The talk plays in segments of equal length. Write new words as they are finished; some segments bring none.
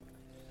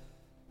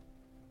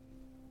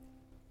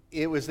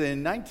It was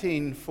in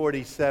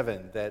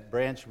 1947 that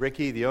Branch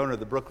Rickey, the owner of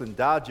the Brooklyn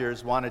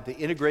Dodgers, wanted to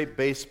integrate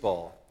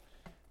baseball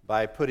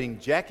by putting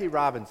Jackie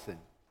Robinson,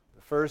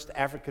 the first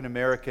African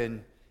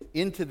American,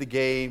 into the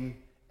game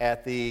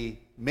at the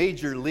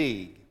major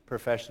league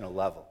professional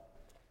level.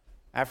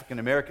 African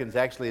Americans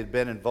actually had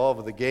been involved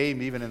with the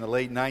game even in the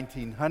late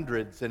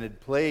 1900s and had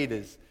played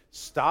as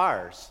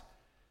stars.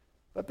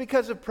 But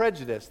because of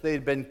prejudice, they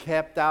had been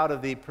kept out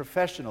of the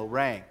professional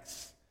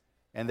ranks.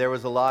 And there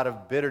was a lot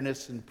of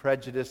bitterness and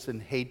prejudice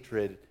and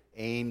hatred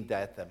aimed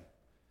at them.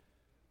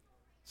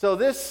 So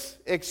this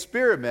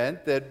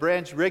experiment that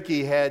Branch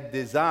Rickey had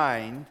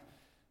designed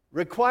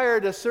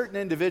required a certain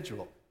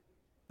individual.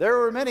 There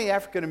were many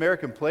African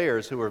American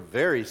players who were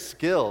very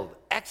skilled,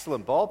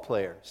 excellent ball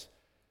players.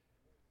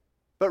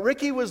 But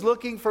Rickey was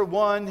looking for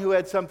one who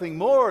had something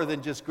more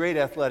than just great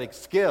athletic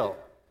skill.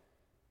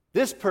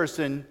 This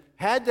person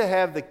had to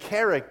have the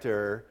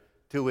character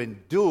to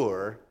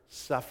endure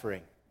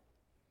suffering.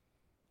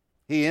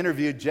 He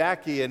interviewed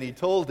Jackie and he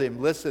told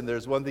him, listen,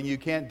 there's one thing you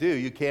can't do.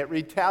 You can't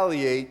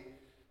retaliate.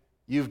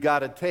 You've got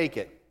to take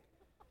it.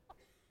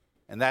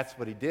 And that's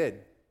what he did.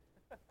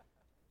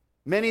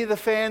 Many of the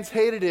fans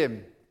hated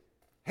him,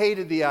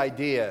 hated the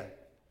idea.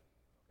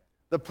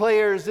 The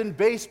players in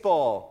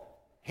baseball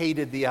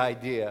hated the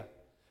idea.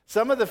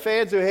 Some of the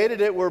fans who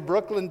hated it were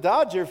Brooklyn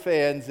Dodger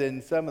fans,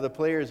 and some of the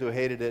players who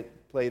hated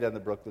it played on the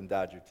Brooklyn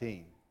Dodger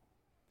team.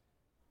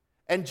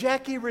 And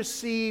Jackie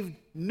received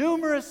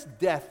numerous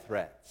death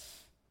threats.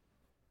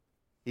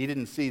 He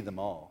didn't see them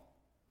all.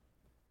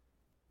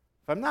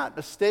 If I'm not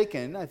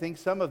mistaken, I think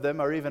some of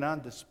them are even on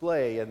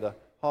display in the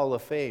Hall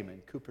of Fame in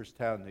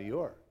Cooperstown, New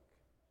York.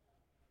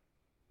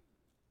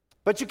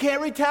 But you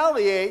can't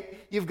retaliate.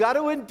 You've got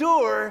to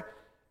endure.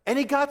 And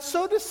he got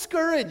so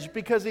discouraged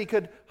because he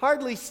could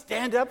hardly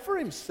stand up for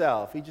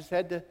himself. He just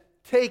had to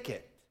take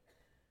it.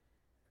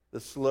 The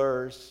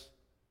slurs,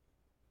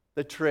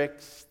 the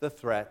tricks, the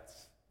threats.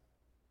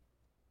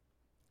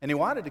 And he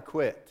wanted to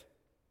quit.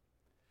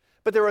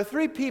 But there were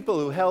three people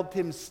who helped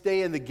him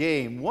stay in the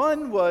game.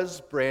 One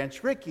was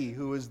Branch Rickey,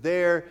 who was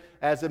there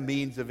as a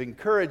means of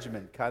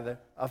encouragement, kind of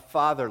a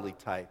fatherly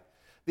type.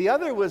 The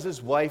other was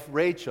his wife,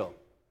 Rachel.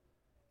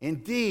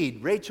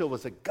 Indeed, Rachel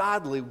was a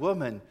godly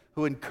woman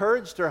who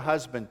encouraged her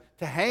husband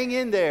to hang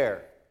in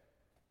there.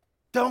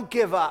 Don't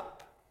give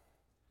up.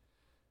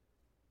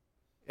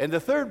 And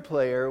the third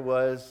player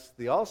was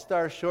the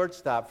all-star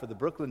shortstop for the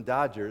Brooklyn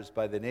Dodgers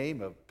by the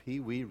name of Pee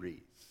Wee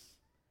Reese.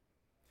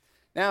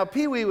 Now,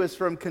 Pee Wee was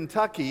from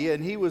Kentucky,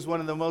 and he was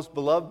one of the most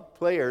beloved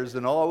players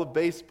in all of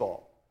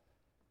baseball.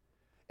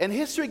 And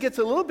history gets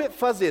a little bit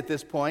fuzzy at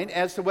this point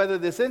as to whether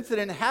this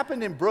incident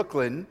happened in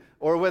Brooklyn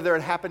or whether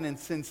it happened in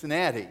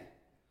Cincinnati.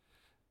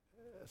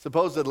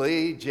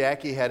 Supposedly,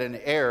 Jackie had an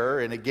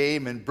error in a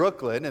game in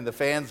Brooklyn, and the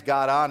fans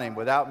got on him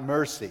without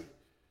mercy,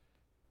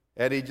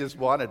 and he just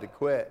wanted to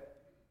quit.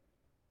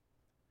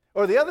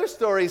 Or the other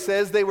story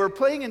says they were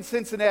playing in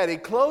Cincinnati,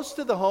 close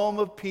to the home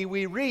of Pee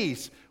Wee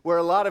Reese, where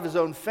a lot of his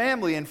own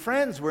family and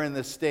friends were in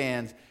the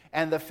stands,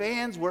 and the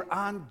fans were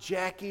on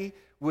Jackie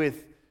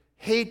with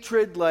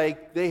hatred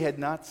like they had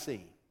not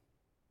seen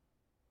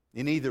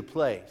in either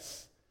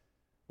place.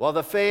 While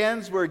the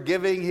fans were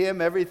giving him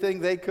everything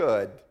they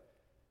could,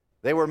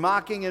 they were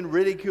mocking and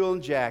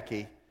ridiculing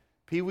Jackie.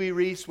 Pee Wee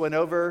Reese went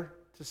over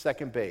to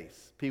second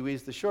base. Pee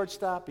Wee's the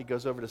shortstop. He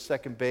goes over to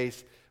second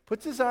base,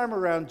 puts his arm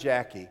around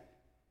Jackie,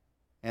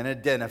 and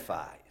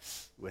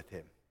identifies with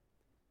him.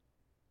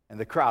 And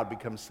the crowd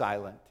becomes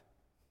silent.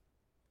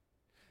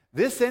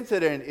 This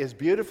incident is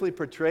beautifully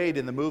portrayed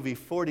in the movie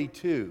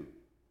 42.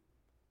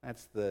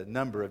 That's the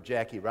number of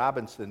Jackie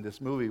Robinson.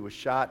 This movie was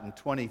shot in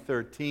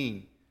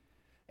 2013.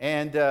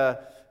 And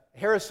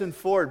Harrison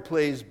Ford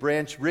plays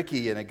Branch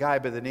Rickey, and a guy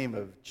by the name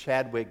of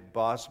Chadwick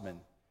Boseman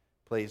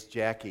plays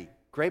Jackie.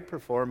 Great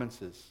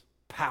performances.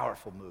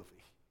 Powerful movie.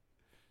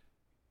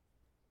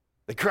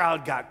 The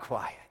crowd got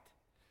quiet.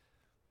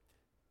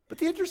 But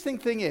the interesting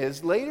thing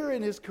is, later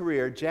in his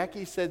career,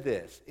 Jackie said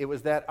this: "It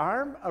was that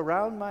arm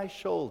around my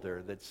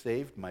shoulder that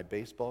saved my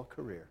baseball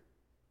career."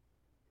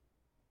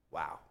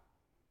 Wow.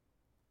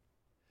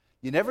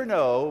 You never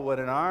know what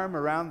an arm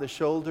around the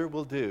shoulder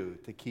will do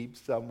to keep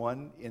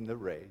someone in the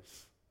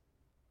race.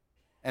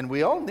 And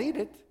we all need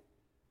it,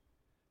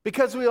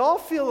 because we all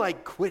feel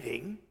like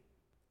quitting.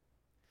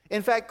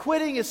 In fact,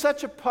 quitting is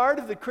such a part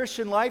of the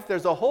Christian life.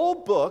 There's a whole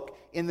book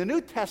in the New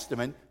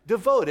Testament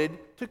devoted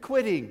to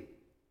quitting.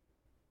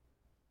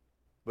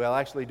 Well,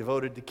 actually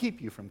devoted to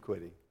keep you from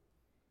quitting.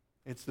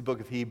 It's the book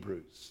of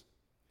Hebrews.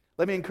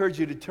 Let me encourage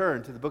you to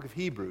turn to the book of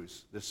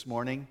Hebrews this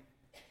morning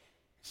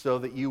so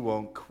that you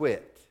won't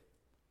quit.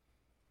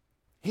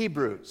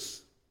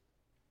 Hebrews.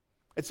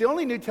 It's the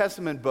only New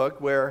Testament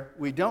book where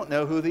we don't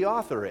know who the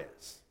author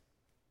is.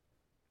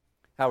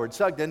 Howard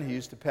Sugden, who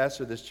used to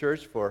pastor this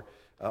church for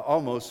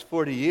almost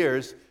 40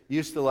 years,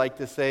 used to like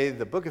to say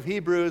the book of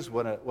Hebrews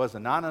was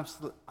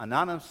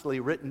anonymously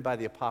written by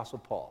the Apostle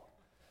Paul.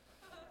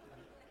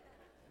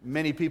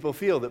 Many people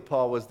feel that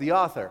Paul was the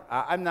author.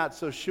 I'm not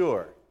so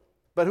sure.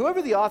 But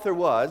whoever the author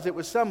was, it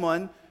was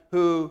someone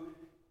who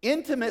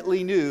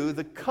intimately knew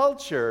the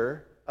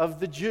culture of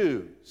the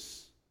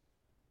Jews.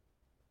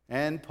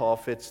 And Paul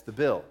fits the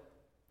bill.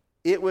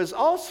 It was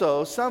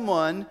also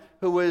someone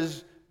who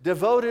was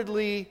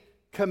devotedly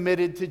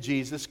committed to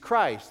Jesus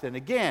Christ. And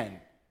again,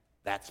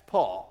 that's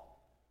Paul.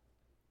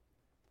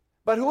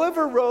 But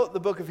whoever wrote the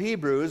book of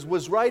Hebrews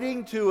was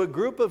writing to a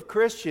group of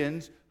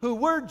Christians who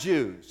were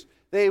Jews.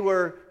 They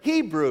were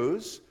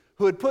Hebrews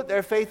who had put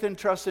their faith and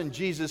trust in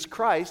Jesus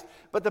Christ,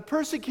 but the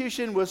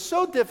persecution was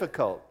so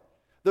difficult,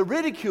 the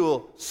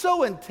ridicule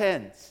so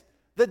intense,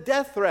 the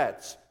death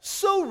threats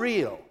so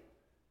real,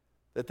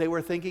 that they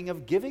were thinking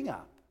of giving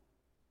up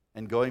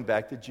and going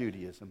back to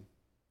Judaism.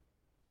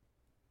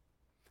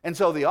 And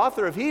so the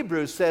author of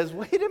Hebrews says,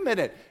 wait a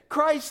minute,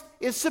 Christ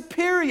is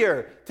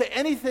superior to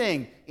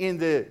anything in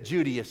the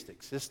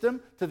Judaistic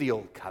system, to the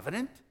Old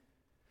Covenant.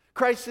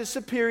 Christ is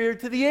superior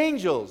to the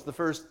angels, the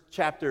first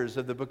chapters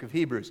of the book of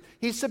Hebrews.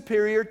 He's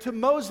superior to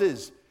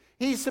Moses.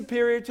 He's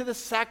superior to the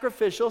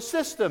sacrificial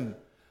system.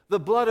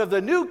 The blood of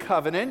the new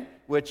covenant,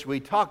 which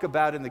we talk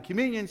about in the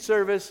communion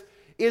service,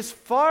 is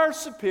far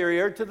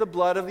superior to the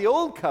blood of the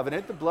old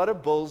covenant, the blood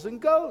of bulls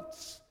and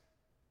goats.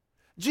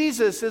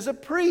 Jesus is a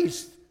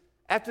priest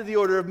after the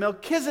order of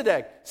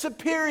Melchizedek,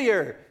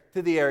 superior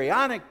to the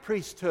Aaronic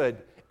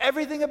priesthood.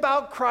 Everything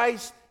about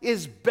Christ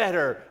is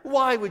better.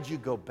 Why would you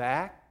go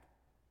back?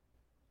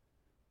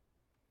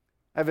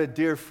 I have a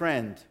dear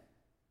friend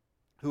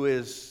who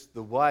was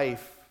the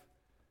wife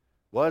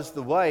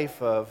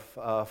of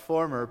a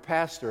former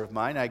pastor of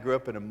mine. I grew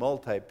up in a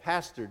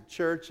multi-pastored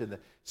church, and the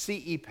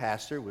CE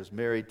pastor was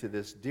married to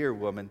this dear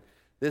woman.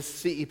 This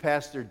CE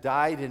pastor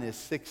died in his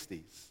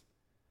 60s,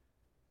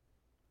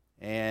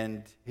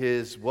 and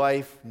his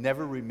wife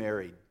never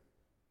remarried.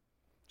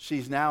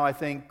 She's now, I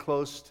think,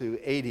 close to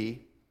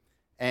 80,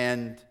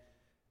 and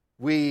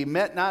we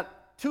met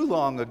not too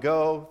long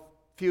ago,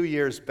 few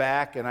years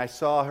back, and I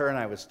saw her and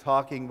I was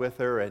talking with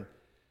her, and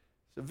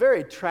it's a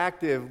very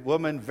attractive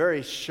woman,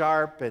 very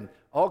sharp, and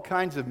all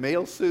kinds of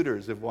male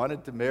suitors have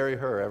wanted to marry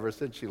her ever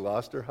since she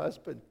lost her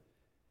husband.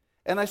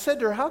 And I said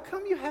to her, how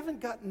come you haven't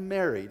gotten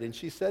married? And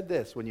she said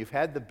this, when you've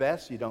had the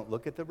best, you don't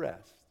look at the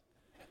rest.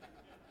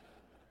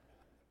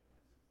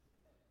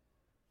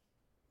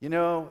 You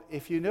know,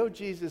 if you know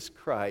Jesus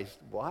Christ,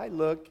 why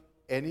look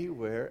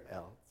anywhere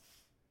else?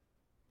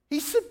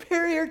 He's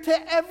superior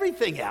to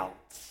everything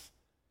else.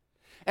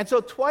 And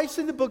so twice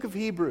in the book of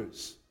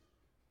Hebrews,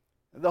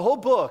 the whole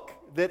book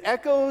that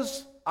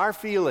echoes our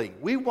feeling,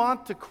 we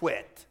want to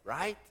quit,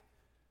 right?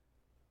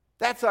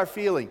 That's our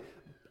feeling.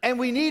 And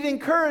we need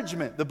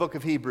encouragement, the book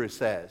of Hebrews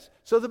says.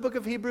 So the book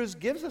of Hebrews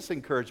gives us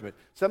encouragement,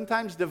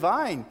 sometimes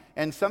divine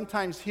and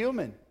sometimes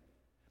human.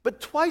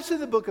 But twice in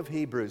the book of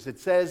Hebrews it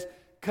says,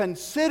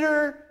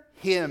 consider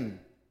him.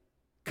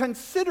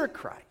 Consider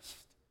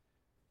Christ.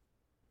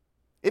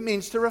 It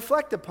means to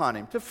reflect upon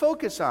him, to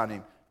focus on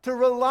him, to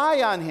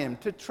rely on him,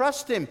 to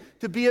trust him,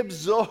 to be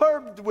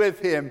absorbed with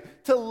him,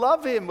 to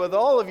love him with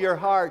all of your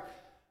heart.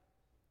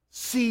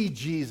 See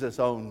Jesus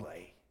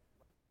only.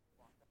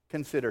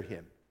 Consider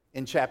him.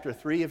 In chapter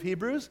 3 of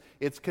Hebrews,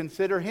 it's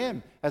consider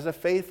him as a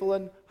faithful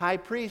and high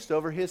priest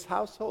over his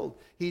household.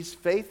 He's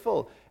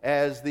faithful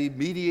as the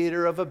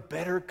mediator of a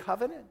better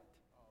covenant.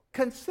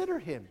 Consider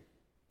him.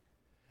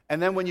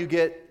 And then when you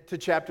get to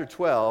chapter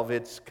 12,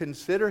 it's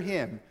consider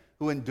him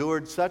who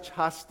endured such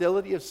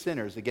hostility of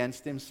sinners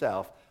against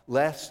himself,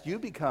 lest you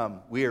become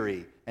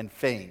weary and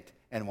faint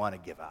and want to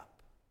give up.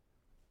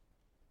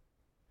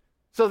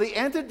 So the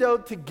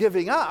antidote to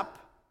giving up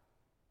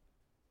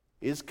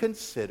is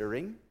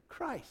considering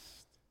Christ.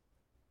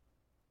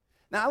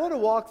 Now I want to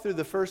walk through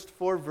the first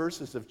 4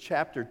 verses of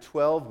chapter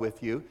 12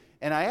 with you,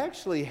 and I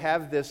actually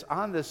have this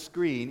on the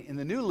screen in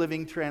the New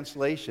Living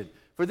Translation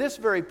for this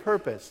very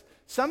purpose.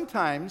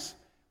 Sometimes,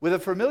 with a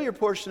familiar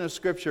portion of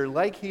Scripture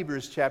like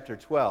Hebrews chapter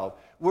 12,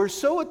 we're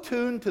so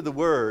attuned to the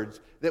words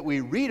that we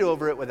read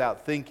over it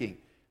without thinking.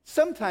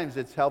 Sometimes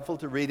it's helpful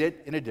to read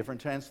it in a different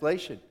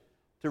translation,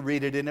 to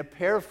read it in a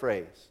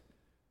paraphrase,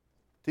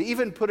 to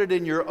even put it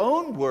in your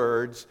own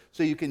words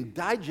so you can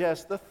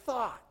digest the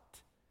thought.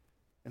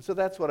 And so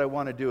that's what I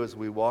want to do as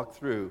we walk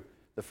through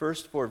the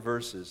first 4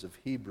 verses of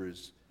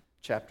Hebrews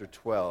chapter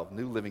 12,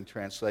 New Living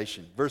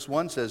Translation. Verse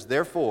 1 says,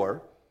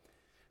 therefore,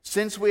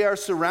 since we are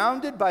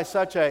surrounded by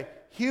such a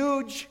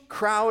huge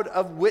crowd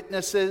of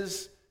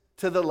witnesses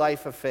to the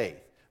life of faith.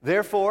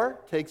 Therefore,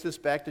 takes us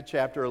back to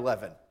chapter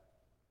 11.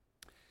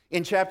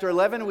 In chapter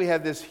 11, we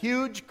have this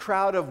huge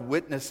crowd of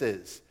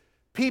witnesses,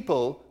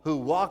 people who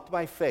walked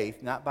by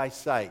faith, not by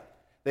sight.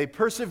 They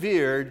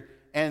persevered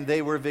and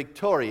they were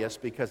victorious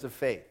because of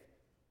faith.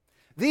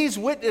 These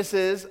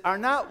witnesses are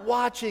not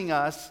watching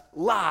us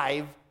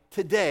live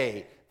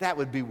today. That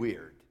would be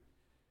weird.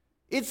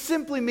 It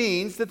simply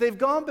means that they've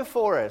gone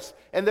before us,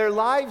 and their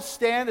lives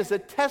stand as a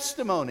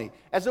testimony,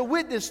 as a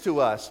witness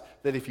to us,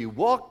 that if you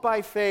walk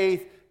by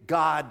faith,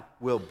 God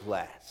will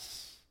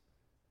bless.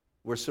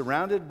 We're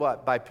surrounded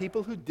by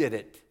people who did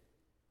it.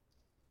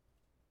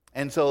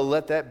 And so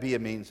let that be a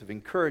means of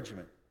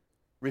encouragement.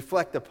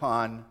 Reflect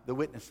upon the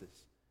witnesses.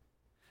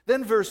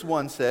 Then verse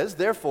 1 says,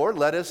 therefore,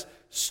 let us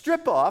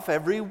strip off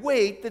every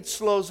weight that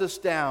slows us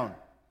down,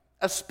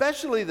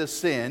 especially the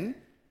sin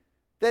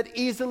that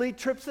easily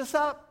trips us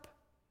up.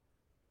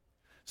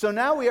 So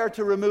now we are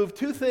to remove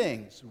two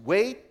things,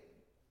 weight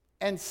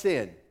and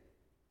sin.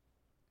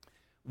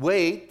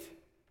 Weight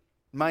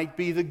might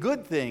be the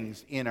good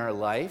things in our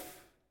life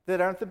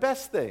that aren't the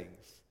best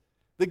things.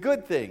 The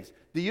good things.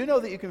 Do you know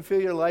that you can fill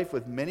your life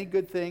with many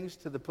good things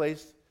to the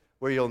place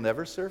where you'll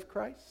never serve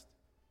Christ?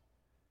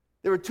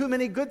 There are too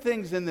many good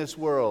things in this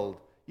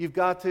world. You've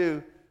got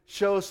to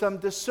show some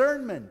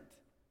discernment.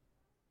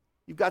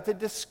 You've got to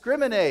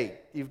discriminate.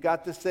 You've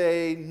got to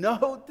say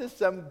no to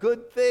some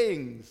good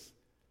things.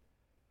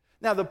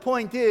 Now, the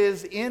point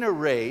is, in a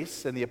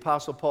race, and the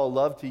Apostle Paul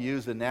loved to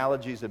use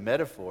analogies and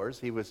metaphors.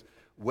 He was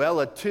well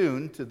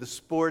attuned to the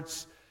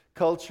sports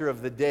culture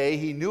of the day.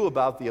 He knew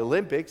about the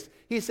Olympics.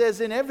 He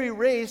says, in every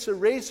race, a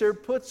racer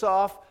puts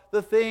off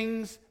the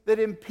things that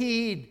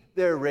impede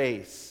their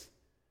race.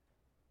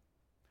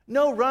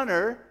 No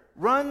runner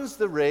runs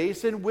the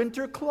race in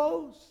winter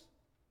clothes.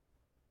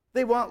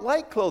 They want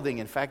light clothing.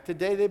 In fact,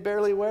 today they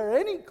barely wear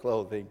any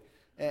clothing.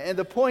 And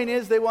the point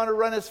is, they want to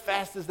run as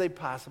fast as they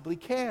possibly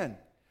can.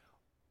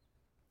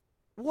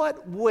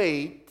 What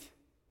weight,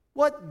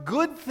 what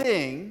good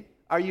thing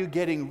are you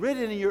getting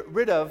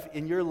rid of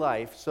in your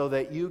life so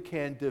that you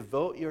can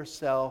devote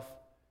yourself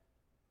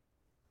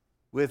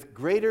with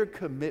greater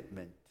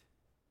commitment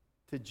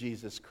to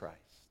Jesus Christ?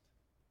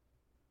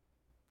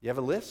 You have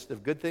a list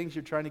of good things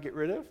you're trying to get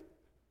rid of?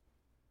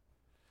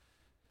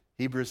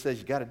 Hebrews says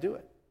you got to do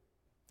it.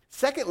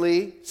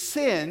 Secondly,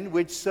 sin,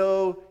 which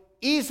so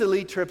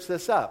easily trips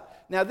us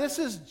up. Now, this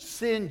is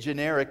sin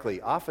generically.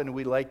 Often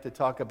we like to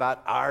talk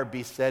about our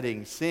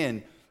besetting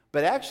sin,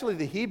 but actually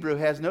the Hebrew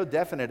has no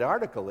definite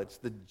article. It's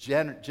the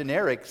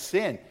generic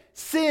sin.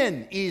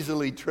 Sin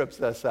easily trips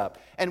us up.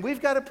 And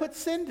we've got to put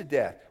sin to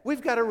death.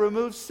 We've got to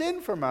remove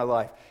sin from our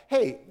life.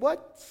 Hey,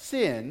 what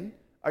sin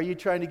are you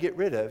trying to get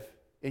rid of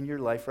in your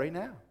life right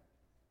now?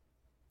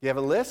 You have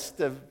a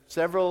list of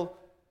several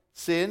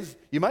sins.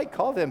 You might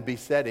call them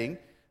besetting.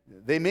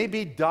 They may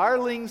be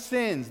darling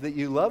sins that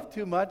you love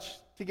too much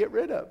to get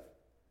rid of.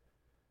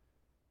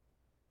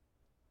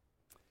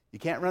 You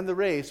can't run the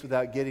race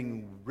without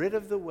getting rid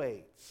of the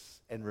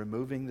weights and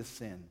removing the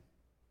sin.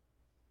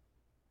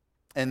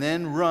 And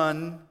then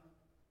run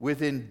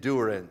with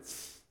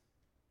endurance.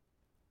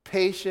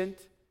 Patient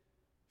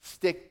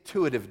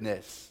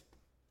stick-to-itiveness.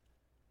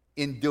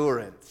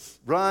 Endurance.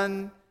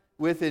 Run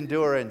with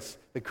endurance.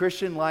 The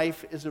Christian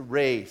life is a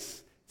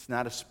race. It's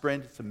not a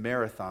sprint, it's a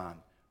marathon.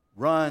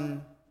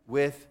 Run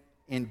with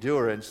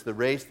endurance, the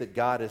race that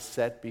God has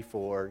set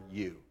before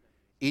you.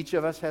 Each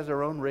of us has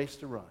our own race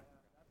to run.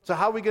 So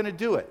how are we going to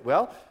do it?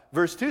 Well,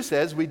 verse 2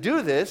 says we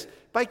do this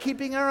by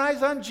keeping our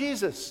eyes on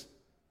Jesus.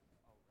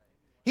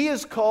 He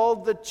is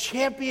called the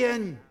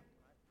champion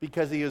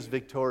because he is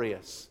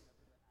victorious.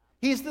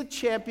 He's the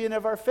champion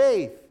of our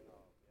faith.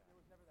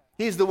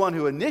 He's the one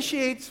who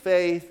initiates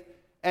faith,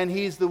 and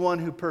he's the one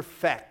who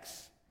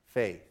perfects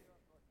faith.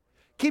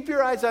 Keep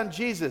your eyes on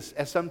Jesus,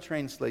 as some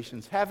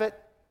translations have it,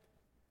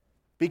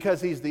 because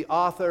he's the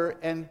author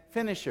and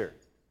finisher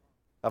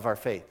of our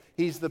faith.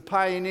 He's the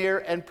pioneer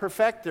and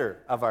perfecter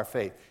of our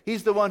faith.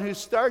 He's the one who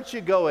starts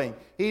you going.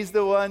 He's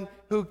the one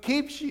who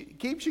keeps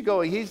you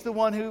going. He's the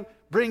one who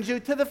brings you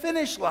to the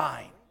finish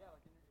line.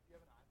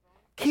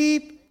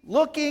 Keep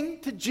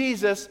looking to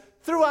Jesus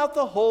throughout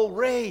the whole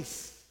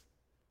race.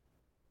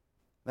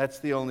 That's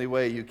the only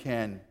way you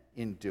can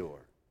endure.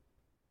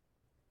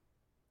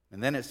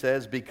 And then it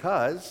says,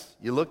 because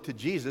you look to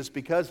Jesus,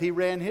 because he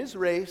ran his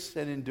race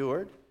and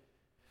endured,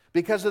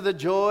 because of the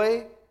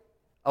joy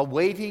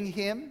awaiting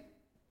him,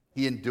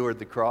 he endured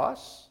the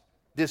cross,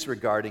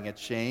 disregarding its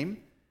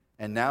shame,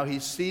 and now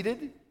he's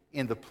seated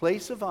in the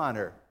place of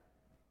honor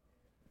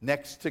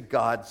next to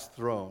God's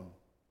throne.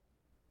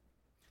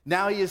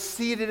 Now he is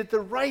seated at the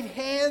right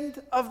hand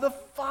of the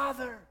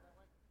Father.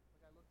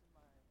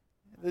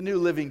 The New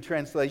Living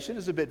Translation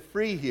is a bit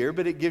free here,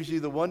 but it gives you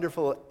the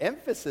wonderful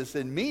emphasis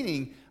and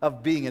meaning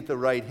of being at the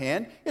right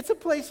hand. It's a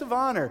place of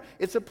honor.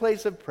 It's a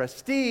place of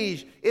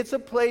prestige. It's a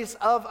place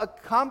of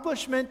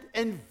accomplishment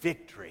and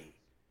victory.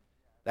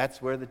 That's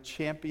where the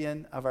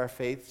champion of our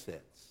faith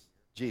sits,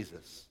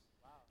 Jesus.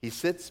 He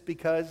sits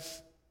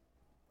because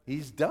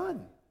he's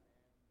done.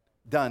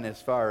 Done as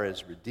far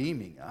as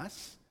redeeming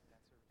us,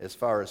 as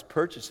far as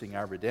purchasing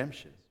our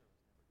redemption.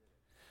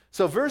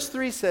 So verse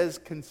 3 says,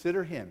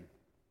 consider him.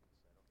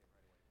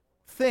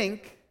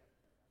 Think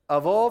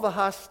of all the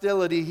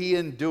hostility he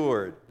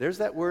endured. There's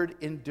that word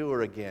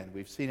endure again.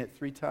 We've seen it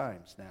 3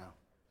 times now.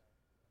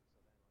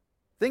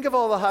 Think of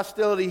all the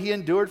hostility he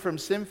endured from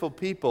sinful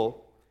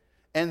people,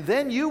 and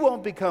then you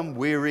won't become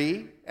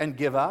weary and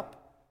give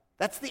up.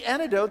 That's the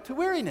antidote to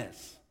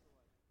weariness.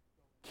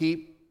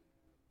 Keep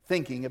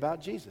thinking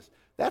about Jesus.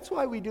 That's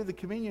why we do the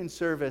communion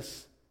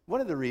service, one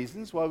of the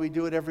reasons why we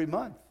do it every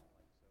month.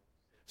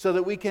 So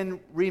that we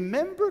can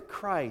remember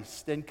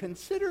Christ and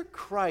consider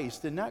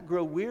Christ and not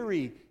grow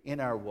weary in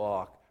our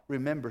walk.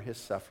 Remember his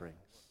sufferings.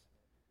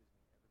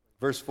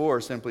 Verse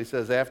 4 simply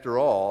says, after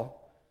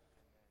all,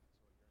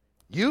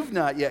 you've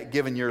not yet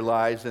given your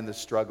lives in the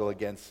struggle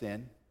against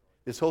sin.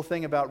 This whole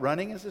thing about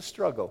running is a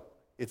struggle.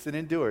 It's an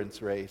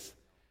endurance race.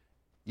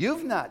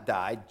 You've not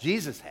died,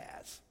 Jesus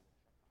has.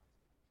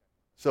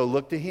 So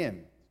look to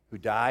him who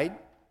died,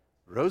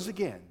 rose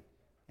again,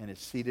 and is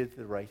seated at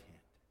the right hand.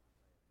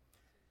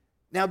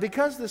 Now,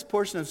 because this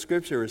portion of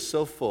Scripture is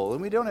so full,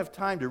 and we don't have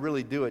time to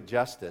really do it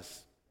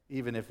justice,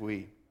 even if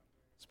we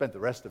spent the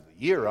rest of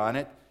the year on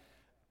it,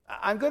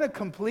 I'm going to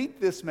complete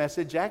this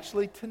message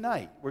actually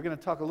tonight. We're going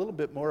to talk a little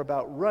bit more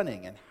about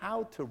running and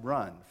how to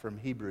run from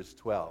Hebrews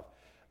 12.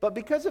 But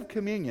because of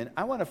communion,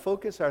 I want to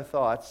focus our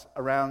thoughts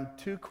around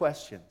two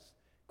questions.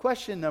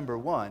 Question number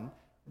one,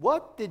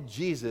 what did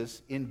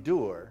Jesus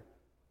endure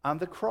on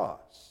the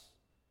cross?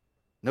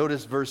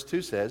 Notice verse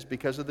 2 says,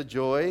 because of the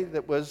joy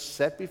that was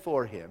set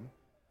before him,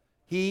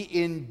 he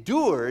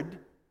endured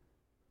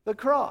the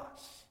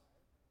cross.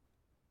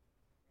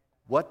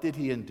 What did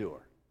he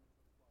endure?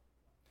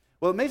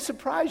 Well, it may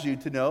surprise you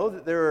to know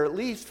that there are at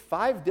least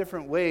 5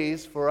 different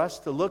ways for us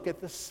to look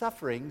at the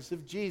sufferings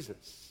of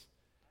Jesus.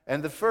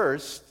 And the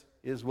first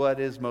is what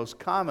is most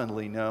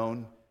commonly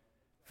known,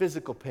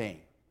 physical pain.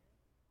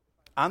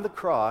 On the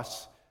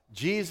cross,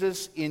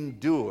 Jesus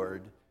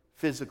endured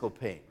physical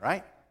pain,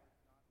 right?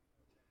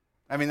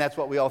 I mean, that's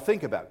what we all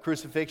think about.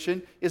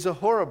 Crucifixion is a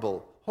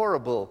horrible,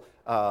 horrible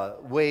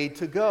way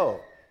to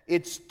go.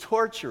 It's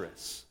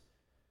torturous.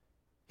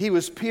 He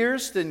was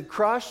pierced and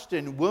crushed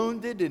and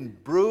wounded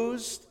and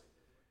bruised.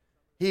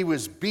 He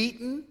was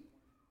beaten.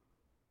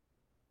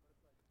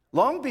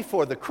 Long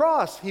before the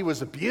cross, he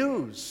was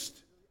abused.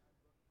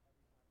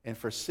 And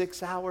for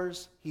 6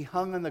 hours, he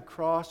hung on the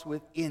cross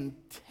with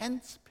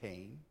intense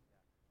pain.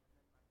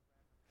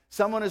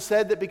 Someone has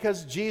said that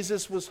because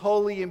Jesus was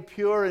holy and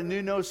pure and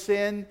knew no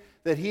sin,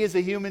 that he as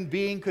a human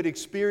being could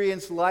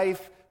experience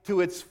life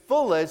to its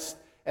fullest,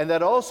 and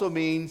that also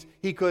means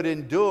he could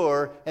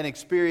endure and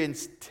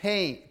experience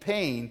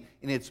pain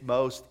in its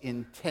most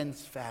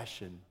intense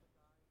fashion.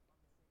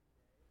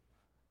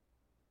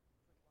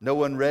 No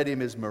one read him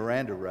his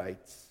Miranda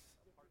rights.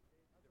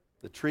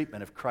 The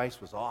treatment of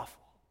Christ was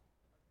awful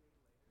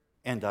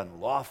and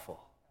unlawful,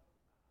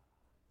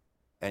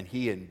 and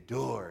he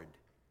endured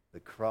the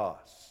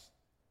cross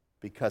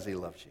because he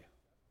loves you.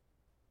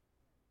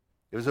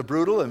 It was a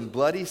brutal and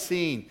bloody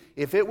scene.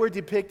 If it were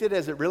depicted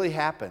as it really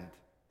happened,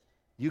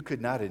 you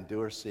could not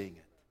endure seeing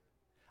it.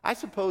 I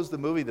suppose the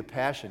movie The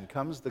Passion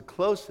comes the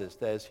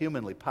closest as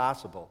humanly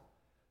possible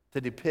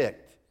to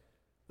depict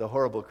the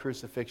horrible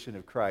crucifixion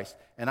of Christ.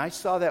 And I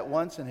saw that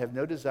once and have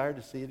no desire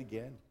to see it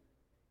again.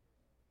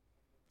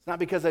 It's not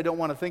because I don't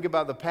want to think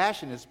about the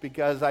Passion, it's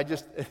because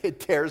it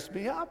tears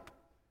me up.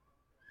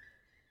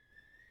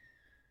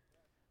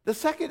 The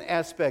second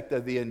aspect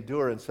of the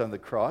endurance on the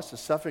cross, the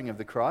suffering of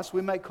the cross,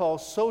 we might call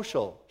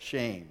social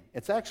shame.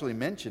 It's actually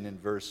mentioned in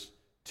verse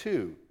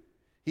 2.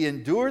 He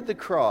endured the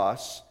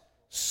cross,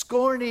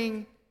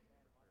 scorning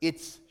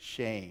its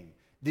shame.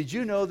 Did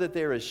you know that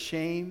there is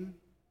shame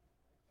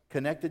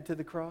connected to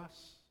the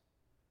cross?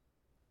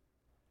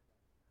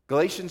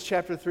 Galatians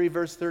chapter 3,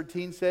 verse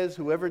 13 says,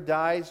 whoever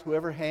dies,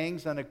 whoever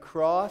hangs on a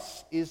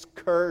cross is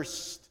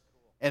cursed.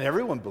 And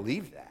everyone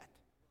believed that.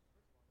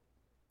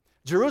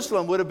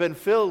 Jerusalem would have been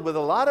filled with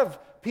a lot of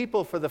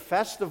people for the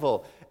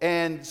festival.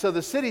 And so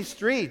the city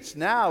streets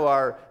now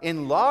are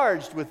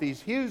enlarged with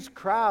these huge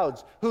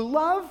crowds who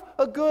love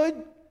a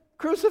good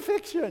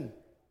crucifixion.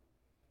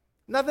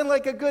 Nothing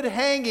like a good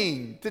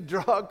hanging to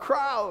draw a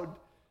crowd.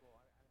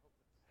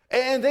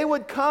 And they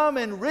would come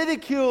and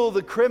ridicule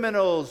the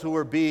criminals who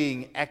were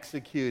being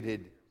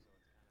executed.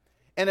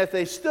 And if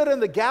they stood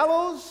on the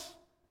gallows,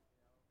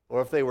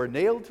 or if they were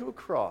nailed to a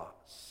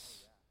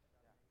cross,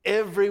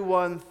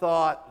 everyone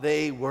thought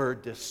they were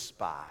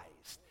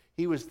despised.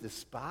 He was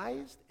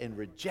despised and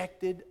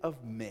rejected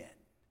of men.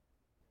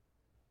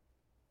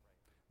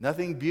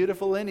 Nothing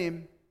beautiful in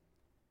him,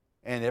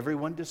 and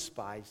everyone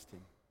despised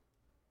him.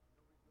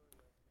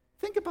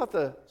 Think about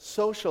the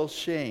social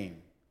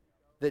shame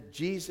that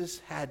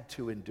Jesus had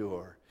to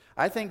endure.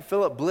 I think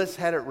Philip Bliss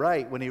had it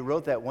right when he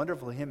wrote that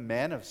wonderful hymn,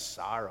 Man of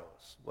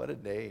Sorrows. What a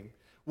name.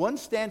 One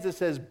stanza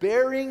says,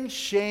 bearing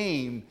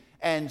shame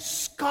and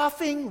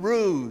scoffing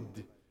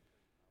rude,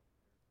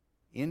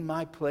 in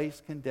my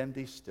place condemned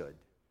he stood,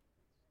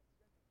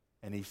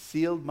 and he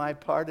sealed my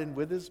pardon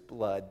with his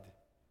blood.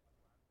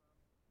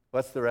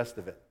 What's the rest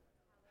of it?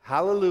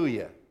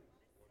 Hallelujah.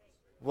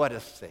 What a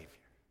Savior.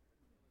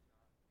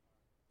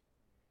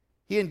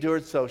 He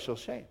endured social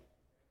shame.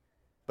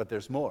 But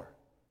there's more.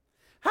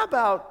 How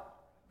about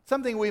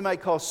something we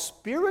might call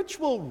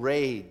spiritual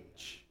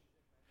rage?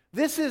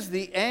 This is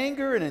the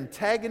anger and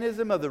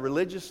antagonism of the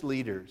religious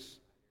leaders.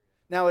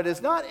 Now, it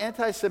is not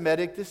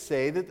anti-Semitic to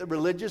say that the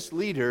religious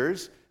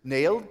leaders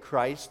nailed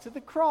Christ to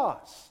the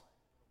cross.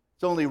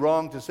 It's only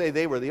wrong to say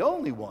they were the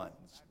only ones.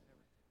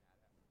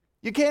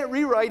 You can't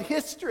rewrite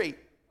history.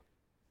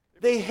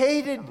 They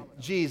hated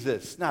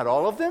Jesus. Not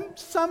all of them,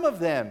 some of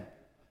them.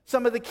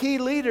 Some of the key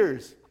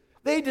leaders.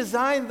 They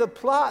designed the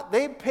plot.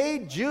 They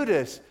paid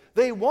Judas.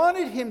 They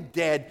wanted him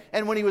dead.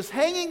 And when he was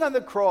hanging on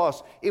the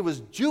cross, it was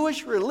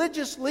Jewish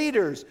religious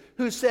leaders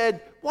who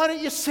said, "Why don't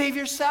you save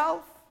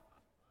yourself?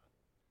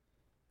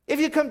 If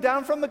you come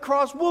down from the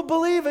cross, we'll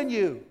believe in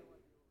you."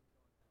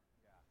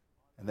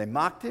 And they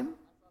mocked him.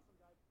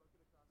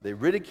 They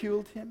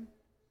ridiculed him.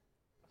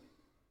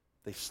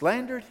 They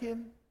slandered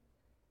him.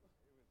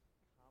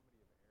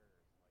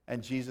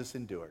 And Jesus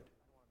endured.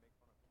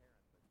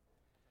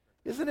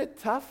 Isn't it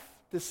tough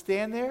to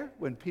stand there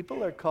when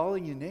people are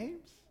calling you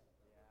names?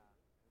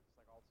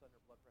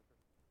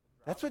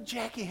 That's what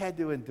Jackie had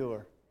to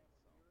endure.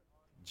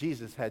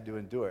 Jesus had to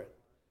endure it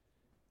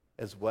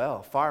as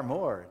well, far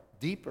more,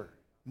 deeper,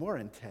 more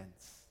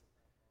intense.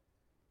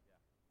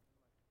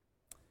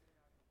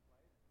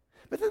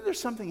 But then there's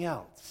something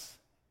else.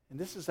 And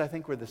this is, I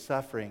think, where the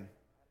suffering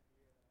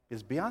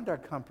is beyond our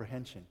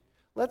comprehension.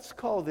 Let's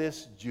call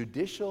this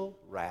judicial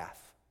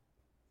wrath.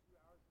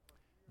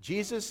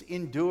 Jesus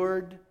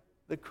endured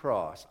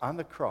on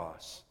the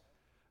cross,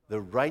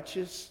 the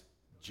righteous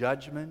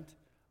judgment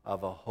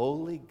of a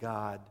holy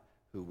God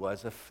who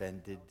was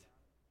offended.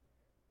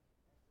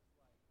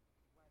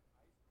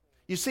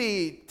 You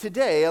see,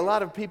 today, a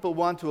lot of people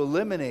want to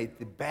eliminate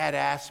the bad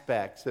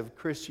aspects of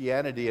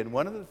Christianity, and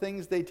one of the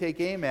things they take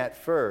aim at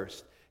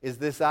first is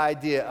this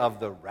idea of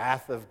the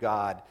wrath of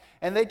God.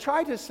 And they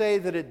try to say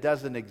that it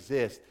doesn't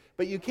exist.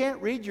 But you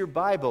can't read your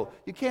Bible.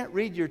 You can't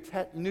read your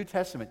New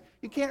Testament.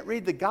 You can't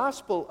read the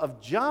Gospel of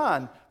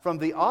John from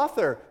the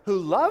author who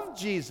loved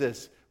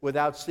Jesus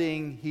without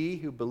seeing he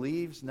who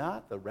believes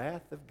not, the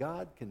wrath of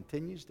God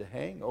continues to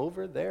hang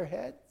over their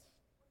heads.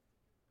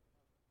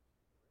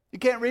 You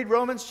can't read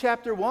Romans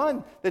chapter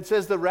 1 that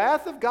says the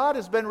wrath of God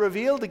has been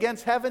revealed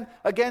against heaven,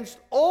 against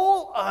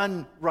all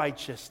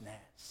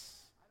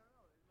unrighteousness.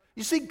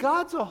 You see,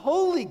 God's a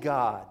holy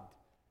God.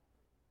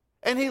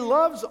 And he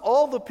loves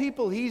all the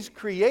people he's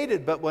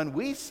created. But when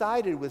we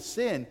sided with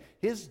sin,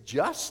 his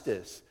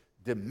justice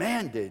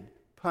demanded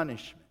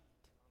punishment.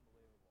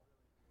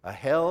 A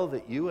hell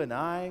that you and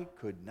I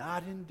could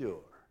not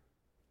endure.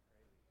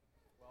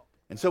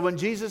 And so when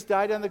Jesus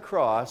died on the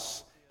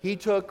cross, he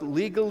took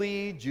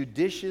legally,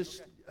 judicially,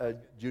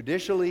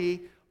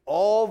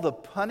 all the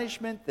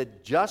punishment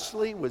that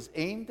justly was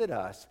aimed at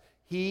us.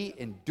 He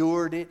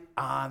endured it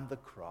on the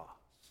cross.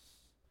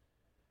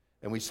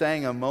 And we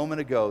sang a moment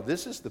ago,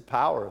 this is the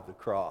power of the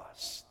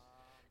cross.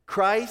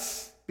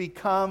 Christ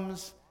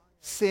becomes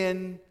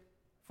sin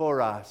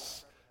for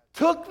us,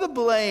 took the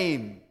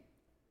blame,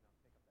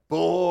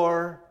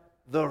 bore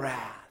the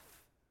wrath.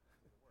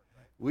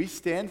 We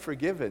stand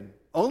forgiven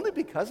only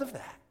because of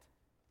that.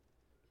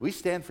 We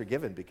stand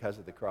forgiven because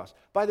of the cross.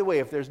 By the way,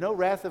 if there's no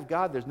wrath of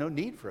God, there's no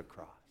need for a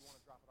cross.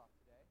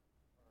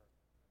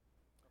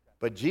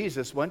 But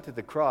Jesus went to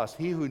the cross.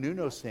 He who knew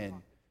no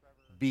sin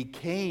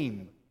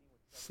became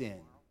sin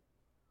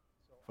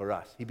for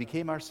us. He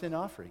became our sin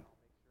offering.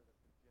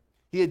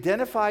 He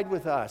identified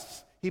with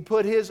us. He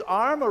put his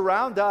arm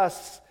around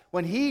us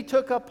when he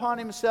took upon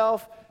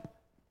himself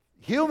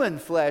human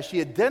flesh.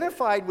 He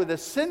identified with a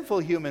sinful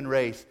human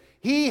race.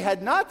 He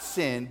had not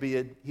sinned, but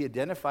he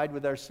identified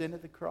with our sin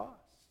at the cross.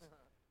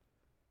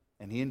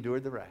 And he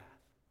endured the wrath.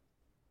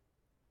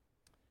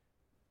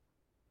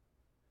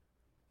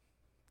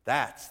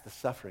 That's the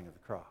suffering of the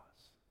cross.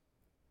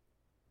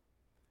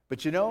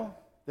 But you know,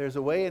 there's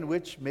a way in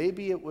which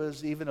maybe it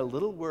was even a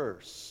little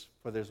worse,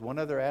 for there's one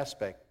other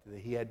aspect that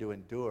he had to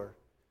endure.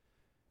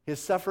 His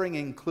suffering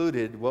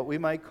included what we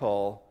might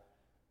call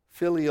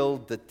filial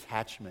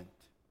detachment.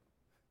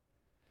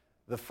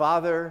 The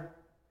Father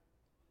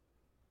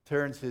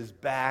turns his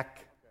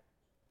back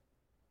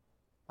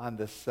on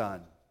the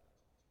Son.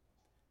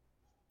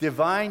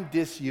 Divine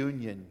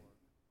disunion.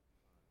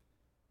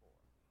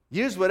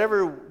 Use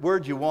whatever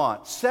word you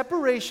want.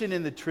 Separation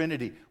in the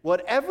Trinity.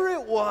 Whatever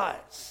it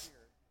was,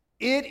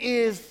 it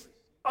is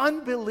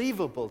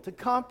unbelievable to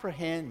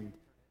comprehend.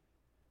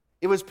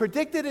 It was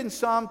predicted in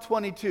Psalm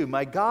 22,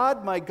 my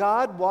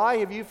God, why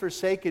have you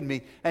forsaken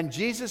me?" And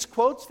Jesus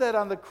quotes that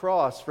on the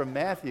cross from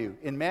Matthew.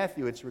 In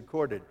Matthew, it's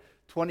recorded,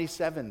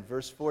 27,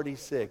 verse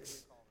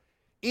 46.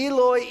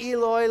 "Eloi,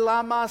 Eloi,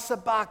 lama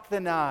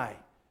sabachthani."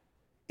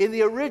 In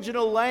the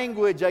original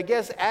language, I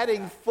guess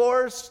adding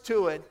force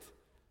to it,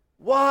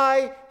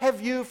 "Why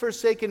have you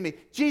forsaken me?"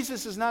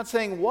 Jesus is not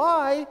saying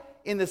why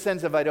in the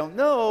sense of I don't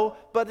know,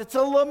 but it's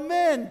a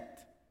lament.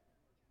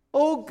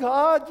 "Oh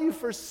God, you've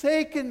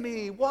forsaken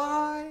me.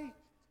 Why?"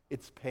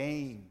 It's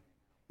pain.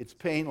 It's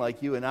pain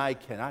like you and I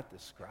cannot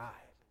describe.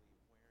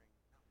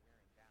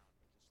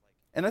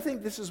 And I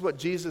think this is what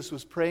Jesus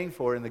was praying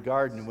for in the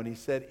garden when he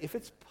said, "If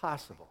it's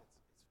possible,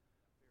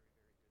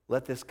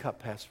 let this cup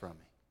pass from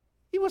me."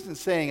 He wasn't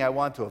saying I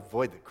want to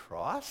avoid the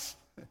cross.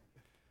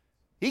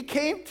 He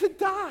came to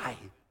die.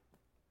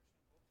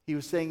 He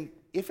was saying,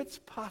 if it's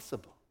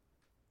possible,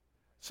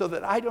 so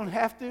that I don't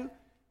have to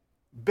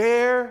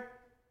bear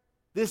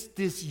this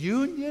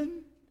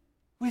disunion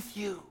with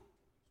you.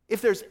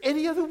 If there's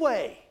any other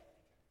way,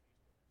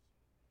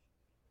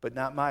 but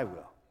not my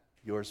will,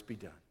 yours be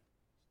done.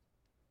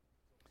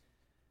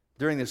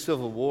 During the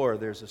Civil War,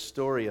 there's a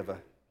story of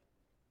a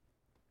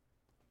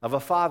of a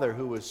father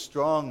who was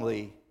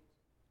strongly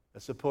a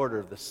supporter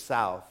of the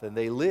South, and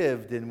they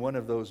lived in one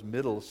of those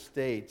middle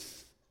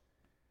states.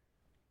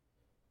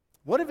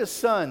 One of his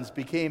sons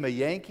became a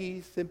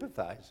Yankee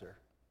sympathizer.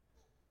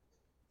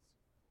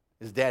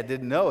 His dad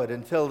didn't know it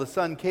until the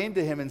son came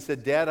to him and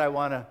said, "Dad, I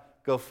want to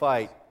go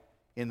fight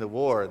in the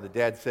war." The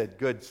dad said,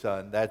 "Good,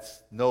 son,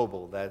 that's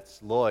noble,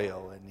 that's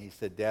loyal." And he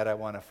said, "Dad, I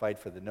want to fight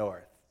for the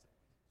North."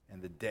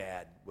 And the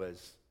dad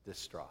was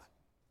distraught.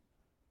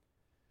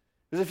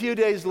 It was a few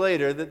days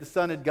later that the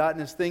son had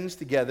gotten his things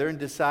together and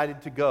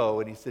decided to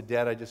go. And he said,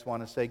 "Dad, I just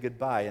want to say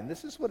goodbye." And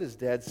this is what his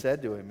dad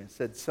said to him. He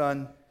said,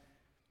 "Son,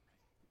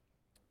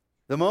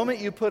 the moment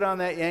you put on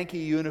that Yankee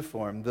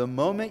uniform, the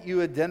moment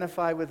you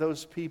identify with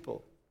those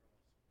people,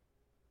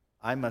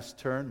 I must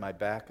turn my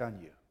back on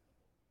you."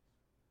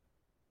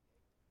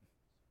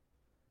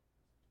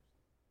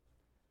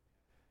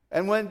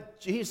 And when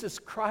Jesus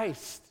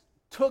Christ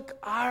took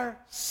our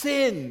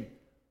sin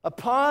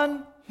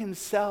upon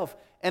himself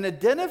and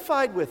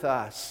identified with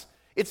us,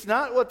 it's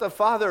not what the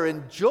Father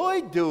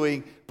enjoyed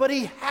doing, but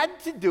he had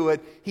to do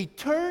it. He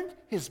turned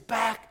his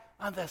back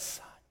on the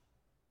Son.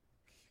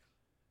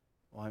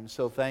 Well, I'm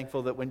so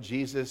thankful that when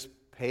Jesus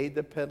paid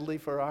the penalty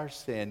for our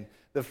sin,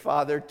 the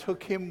Father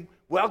took him,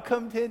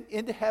 welcomed him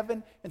into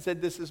heaven, and said,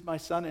 "This is my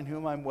Son in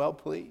whom I'm well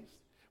pleased."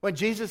 When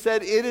Jesus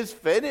said, "It is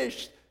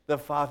finished," the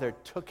Father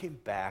took him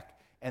back,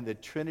 and the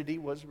Trinity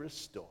was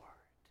restored.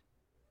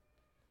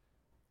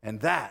 And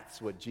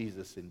that's what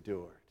Jesus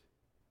endured.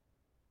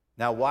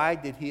 Now, why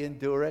did he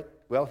endure it?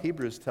 Well,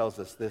 Hebrews tells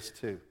us this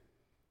too.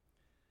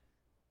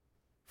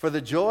 For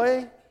the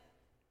joy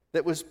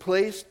that was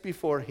placed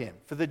before him,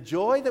 for the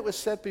joy that was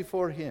set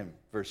before him,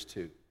 verse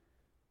 2,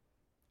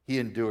 he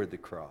endured the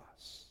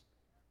cross.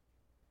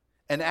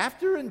 And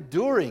after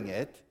enduring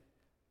it,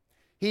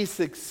 he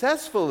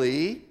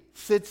successfully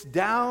sits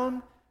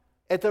down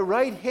at the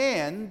right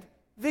hand,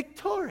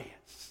 victorious.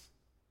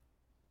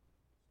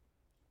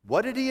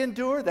 What did he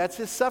endure? That's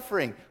his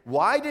suffering.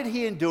 Why did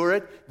he endure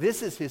it?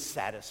 This is his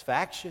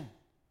satisfaction.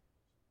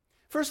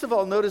 First of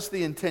all, notice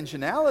the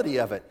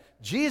intentionality of it.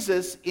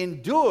 Jesus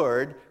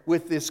endured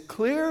with this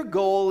clear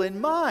goal in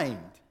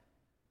mind.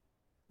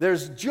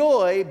 There's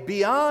joy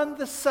beyond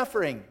the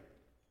suffering.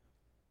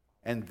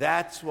 And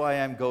that's why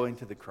I'm going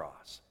to the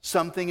cross.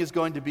 Something is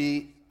going to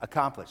be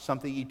accomplished.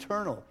 Something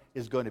eternal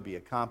is going to be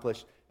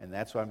accomplished. And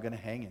that's why I'm going to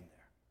hang in there.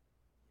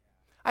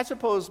 I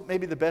suppose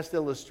maybe the best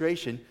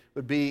illustration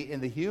would be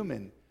in the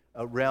human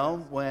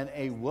realm when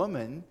a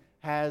woman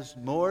has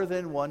more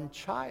than one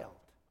child,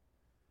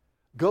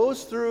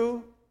 goes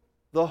through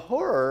the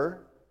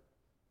horror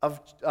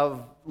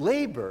of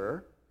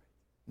labor,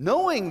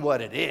 knowing what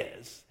it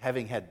is,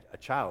 having had a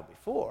child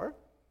before,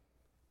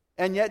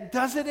 and yet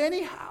does it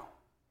anyhow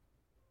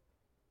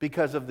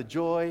because of the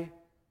joy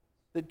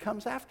that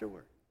comes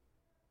afterward.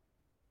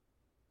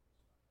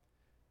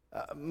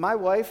 My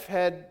wife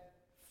had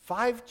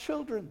 5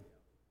 children.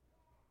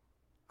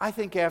 I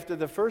think after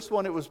the first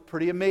one, it was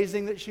pretty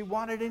amazing that she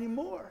wanted any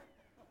more.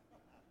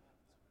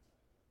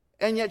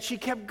 And yet she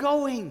kept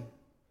going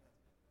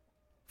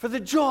for the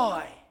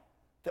joy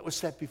that was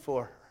set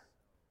before her.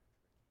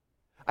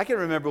 I can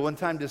remember one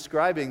time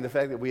describing the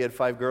fact that we had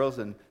 5 girls,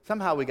 and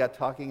somehow we got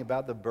talking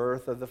about the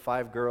birth of the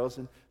 5 girls.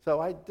 And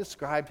so I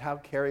described how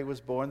Carrie was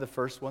born, the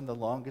first one, the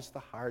longest, the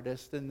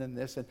hardest, and then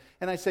this.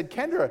 And I said,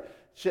 "Kendra,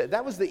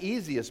 that was the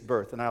easiest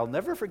birth." And I'll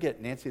never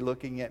forget Nancy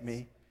looking at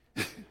me.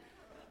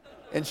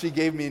 And she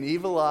gave me an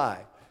evil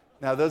eye.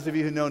 Now, those of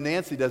you who know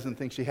Nancy doesn't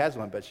think she has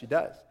one, but she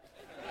does.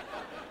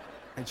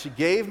 And she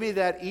gave me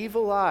that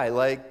evil eye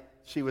like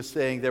she was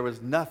saying there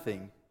was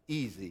nothing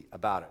easy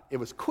about it. It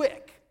was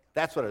quick.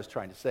 That's what I was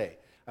trying to say.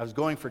 I was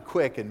going for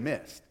quick and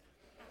missed.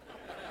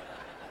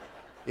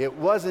 It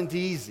wasn't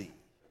easy.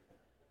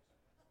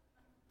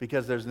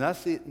 Because there's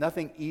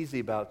nothing easy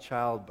about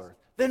childbirth.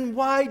 Then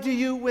why do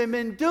you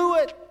women do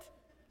it?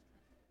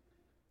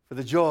 For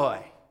the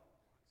joy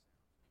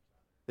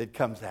that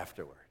comes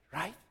afterward,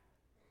 right?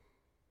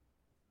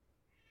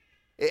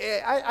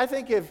 I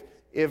think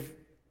if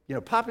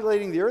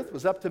populating the earth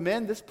was up to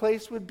men, this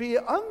place would be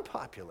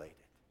unpopulated.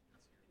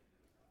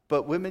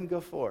 But women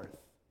go forth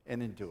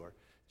and endure.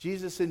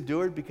 Jesus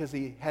endured because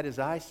he had his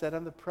eye set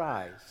on the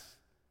prize.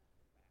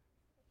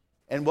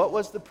 And what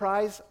was the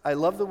prize? I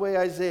love the way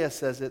Isaiah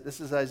says it. This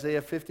is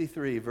Isaiah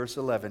 53, verse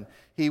 11.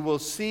 He will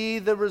see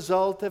the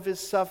result of his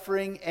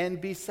suffering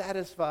and be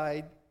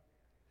satisfied.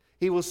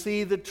 He will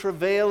see the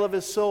travail of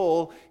his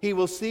soul. He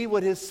will see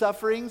what his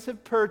sufferings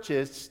have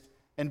purchased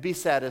and be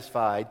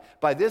satisfied.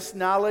 By this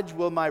knowledge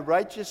will my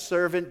righteous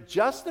servant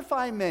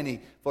justify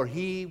many, for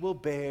he will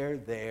bear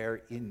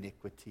their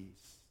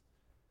iniquities.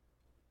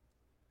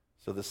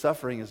 So the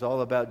suffering is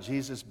all about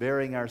Jesus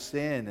bearing our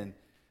sin, and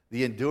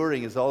the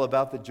enduring is all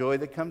about the joy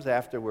that comes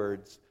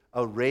afterwards.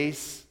 A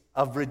race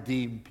of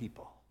redeemed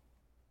people.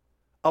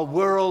 A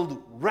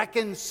world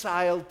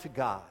reconciled to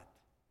God.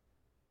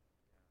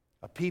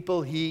 A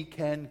people he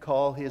can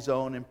call his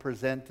own and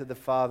present to the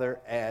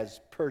Father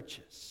as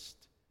purchased,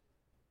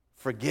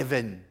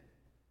 forgiven,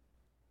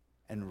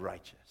 and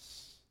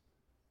righteous.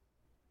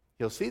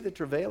 He'll see the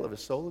travail of his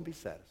soul and be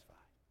satisfied.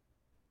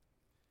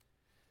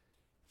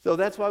 So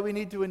that's why we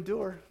need to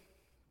endure,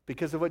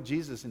 because of what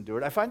Jesus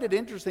endured. I find it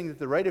interesting that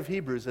the writer of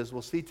Hebrews, as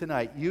we'll see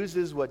tonight,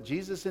 uses what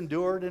Jesus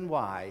endured and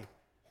why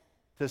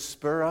to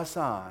spur us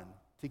on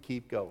to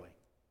keep going.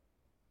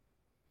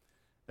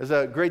 There's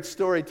a great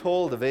story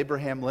told of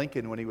Abraham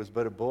Lincoln when he was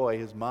but a boy.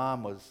 His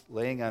mom was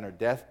laying on her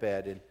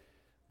deathbed, and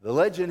the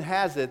legend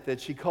has it that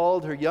she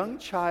called her young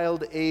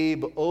child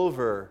Abe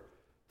over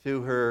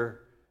to her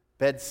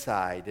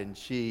bedside, and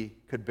she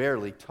could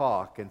barely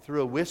talk. And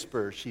through a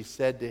whisper, she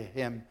said to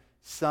him,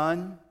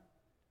 "Son,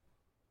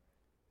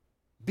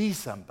 be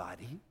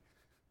somebody."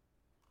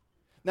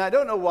 Now, I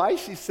don't know why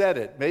she said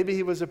it. Maybe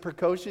he was a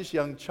precocious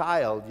young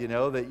child,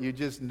 that you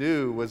just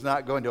knew was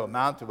not going to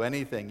amount to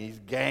anything. He's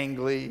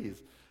gangly,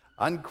 he's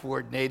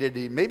uncoordinated.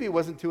 Maybe he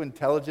wasn't too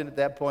intelligent at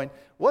that point.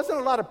 Wasn't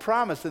a lot of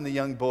promise in the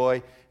young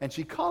boy. And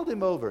she called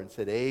him over and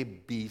said,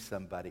 "Abe, be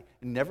somebody."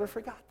 And never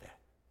forgot that.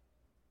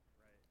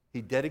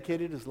 He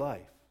dedicated his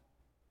life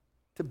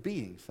to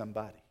being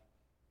somebody.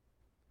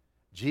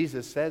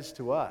 Jesus says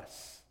to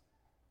us,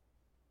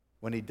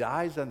 when he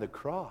dies on the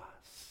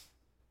cross,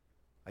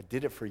 "I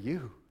did it for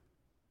you."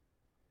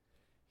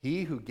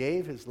 He who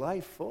gave his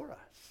life for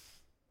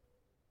us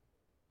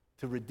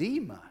to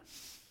redeem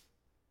us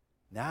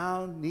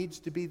now needs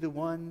to be the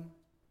one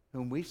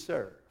whom we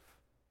serve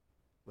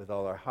with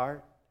all our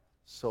heart,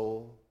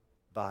 soul,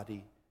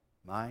 body,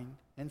 mind,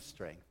 and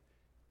strength.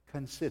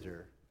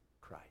 Consider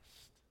Christ.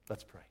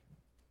 Let's pray.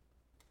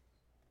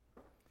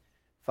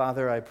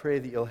 Father, I pray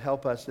that you'll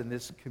help us in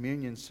this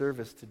communion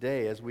service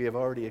today, as we have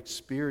already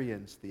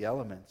experienced the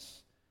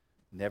elements,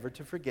 never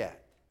to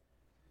forget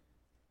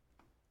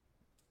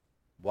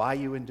why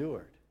you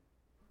endured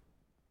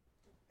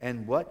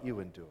and what you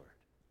endured,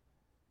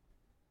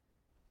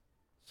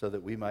 so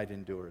that we might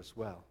endure as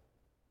well.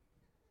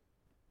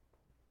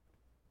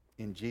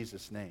 In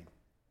Jesus' name,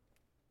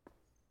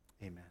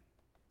 amen.